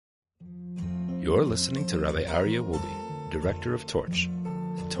You're listening to Rabbi Aryeh Wolbe, Director of Torch,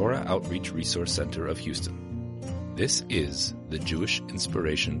 the Torah Outreach Resource Center of Houston. This is the Jewish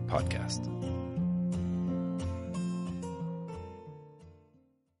Inspiration Podcast.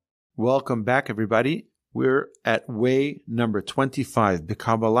 Welcome back, everybody. We're at way number 25,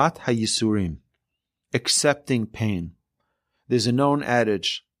 B'Kabbalat HaYisurim, accepting pain. There's a known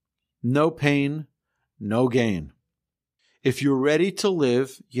adage, no pain, no gain. If you're ready to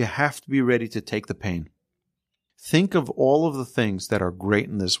live, you have to be ready to take the pain. Think of all of the things that are great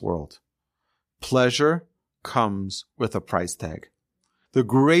in this world. Pleasure comes with a price tag. The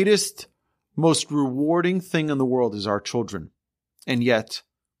greatest, most rewarding thing in the world is our children. And yet,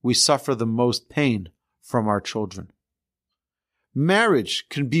 we suffer the most pain from our children. Marriage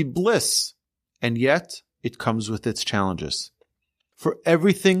can be bliss, and yet it comes with its challenges. For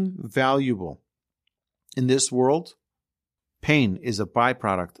everything valuable in this world, pain is a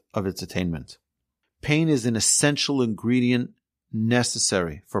byproduct of its attainment. Pain is an essential ingredient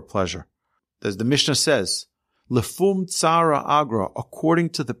necessary for pleasure. As the Mishnah says, Lefum tsara agra,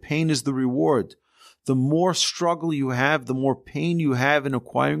 according to the pain is the reward. The more struggle you have, the more pain you have in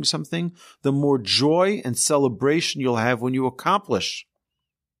acquiring something, the more joy and celebration you'll have when you accomplish.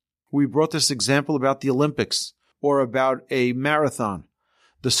 We brought this example about the Olympics or about a marathon.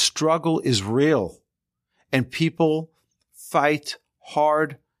 The struggle is real, and people fight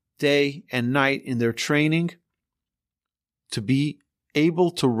hard day and night in their training to be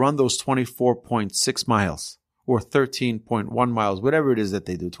able to run those 24.6 miles or 13.1 miles, whatever it is that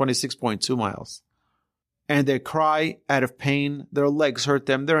they do, 26.2 miles. And they cry out of pain. Their legs hurt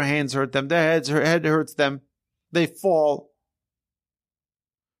them. Their hands hurt them. Their head hurts them. They fall.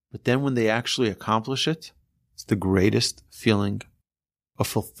 But then when they actually accomplish it, it's the greatest feeling of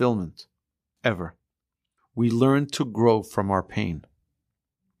fulfillment ever. We learn to grow from our pain.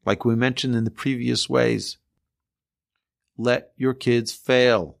 Like we mentioned in the previous ways, let your kids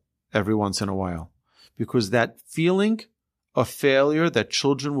fail every once in a while. Because that feeling of failure that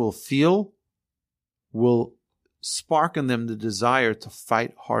children will feel will spark in them the desire to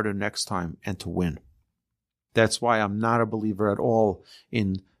fight harder next time and to win. That's why I'm not a believer at all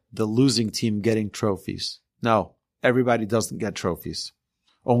in the losing team getting trophies. No, everybody doesn't get trophies.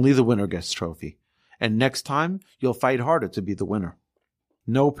 Only the winner gets trophy. And next time, you'll fight harder to be the winner.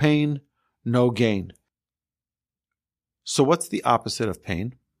 No pain, no gain. So what's the opposite of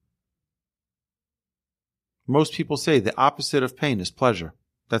pain? Most people say the opposite of pain is pleasure.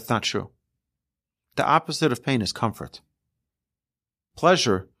 That's not true. The opposite of pain is comfort.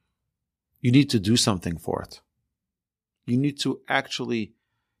 Pleasure, you need to do something for it. You need to actually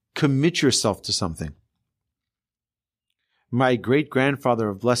commit yourself to something. My great-grandfather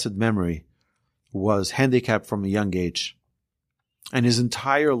of blessed memory was handicapped from a young age. And his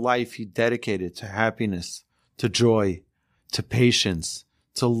entire life he dedicated to happiness, to joy, to patience,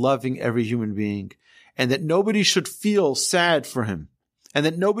 to loving every human being. And that nobody should feel sad for him. And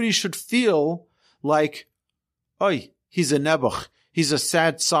that nobody should feel like, oy, he's a nebuch. He's a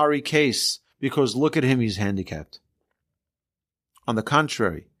sad, sorry case because look at him, he's handicapped. On the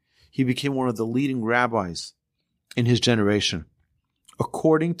contrary, he became one of the leading rabbis in his generation.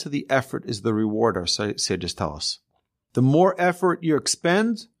 According to the effort is the reward, our sages tell us. The more effort you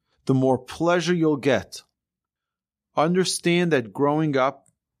expend, the more pleasure you'll get. Understand that growing up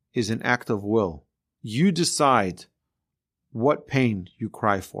is an act of will. You decide what pain you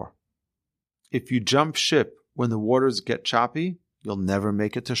cry for. If you jump ship when the waters get choppy, you'll never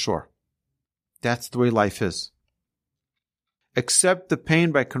make it to shore. That's the way life is. Accept the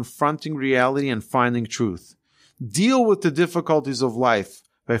pain by confronting reality and finding truth. Deal with the difficulties of life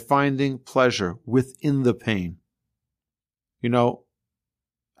by finding pleasure within the pain. You know,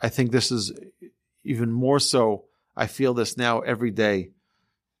 I think this is even more so, I feel this now every day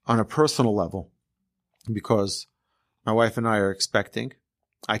on a personal level because my wife and I are expecting.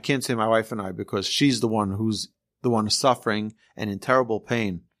 I can't say my wife and I because she's the one who's the one suffering and in terrible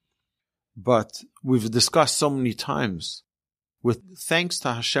pain. But we've discussed so many times with thanks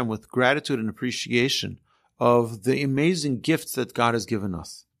to Hashem, with gratitude and appreciation of the amazing gifts that God has given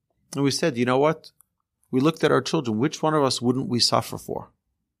us. And we said, you know what? We looked at our children. Which one of us wouldn't we suffer for?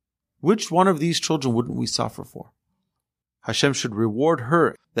 Which one of these children wouldn't we suffer for? Hashem should reward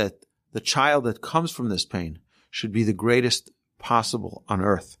her that the child that comes from this pain should be the greatest possible on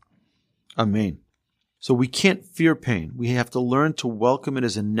earth. Amen. So we can't fear pain. We have to learn to welcome it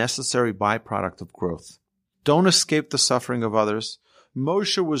as a necessary byproduct of growth. Don't escape the suffering of others.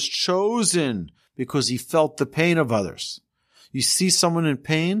 Moshe was chosen because he felt the pain of others. You see someone in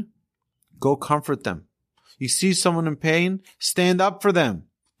pain, go comfort them. You see someone in pain, stand up for them.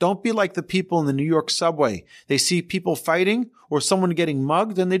 Don't be like the people in the New York subway. They see people fighting or someone getting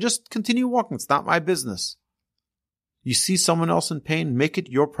mugged and they just continue walking. It's not my business. You see someone else in pain, make it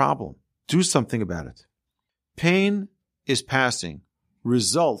your problem. Do something about it. Pain is passing.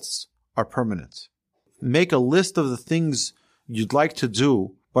 Results are permanent. Make a list of the things you'd like to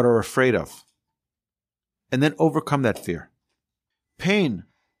do but are afraid of. And then overcome that fear. Pain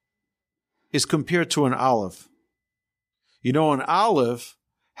is compared to an olive. You know, an olive,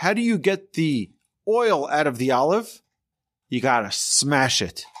 how do you get the oil out of the olive? You got to smash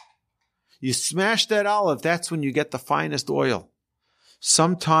it. You smash that olive, that's when you get the finest oil.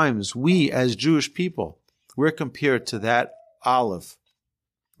 Sometimes we as Jewish people, we're compared to that olive,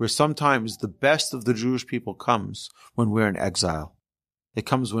 where sometimes the best of the Jewish people comes when we're in exile. It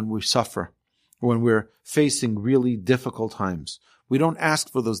comes when we suffer, when we're facing really difficult times. We don't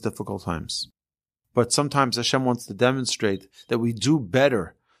ask for those difficult times. But sometimes Hashem wants to demonstrate that we do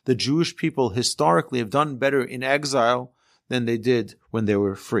better. The Jewish people historically have done better in exile than they did when they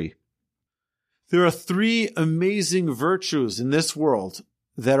were free. There are 3 amazing virtues in this world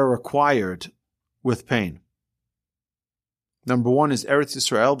that are acquired with pain. Number 1 is Eretz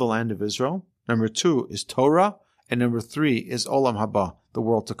Yisrael, the land of Israel. Number 2 is Torah. And number 3 is Olam Haba, the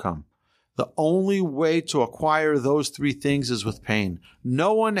world to come. The only way to acquire those 3 things is with pain.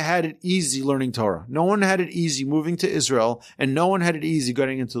 No one had it easy learning Torah. No one had it easy moving to Israel, and no one had it easy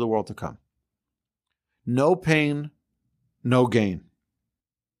getting into the world to come. No pain, no gain.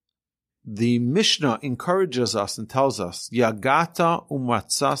 The Mishnah encourages us and tells us, Yagata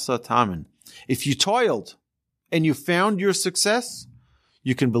umatzasa tamen. If you toiled and you found your success,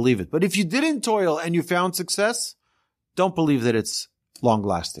 you can believe it. But if you didn't toil and you found success, don't believe that it's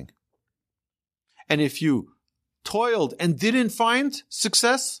long-lasting. And if you toiled and didn't find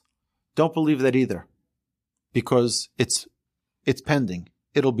success, don't believe that either. Because it's pending.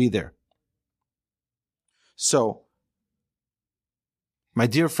 It'll be there. So, my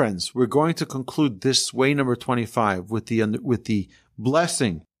dear friends, we're going to conclude this way number 25 with the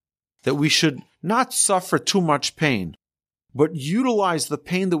blessing that we should not suffer too much pain, but utilize the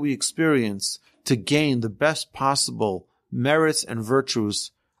pain that we experience to gain the best possible merits and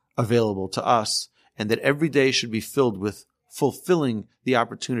virtues available to us, and that every day should be filled with fulfilling the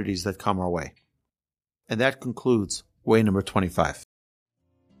opportunities that come our way. And that concludes way number 25.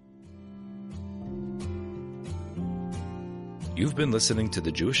 You've been listening to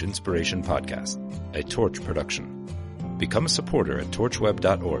the Jewish Inspiration Podcast, a Torch production. Become a supporter at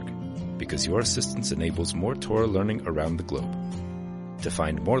torchweb.org, because your assistance enables more Torah learning around the globe. To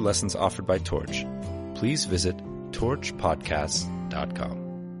find more lessons offered by Torch, please visit torchpodcasts.com.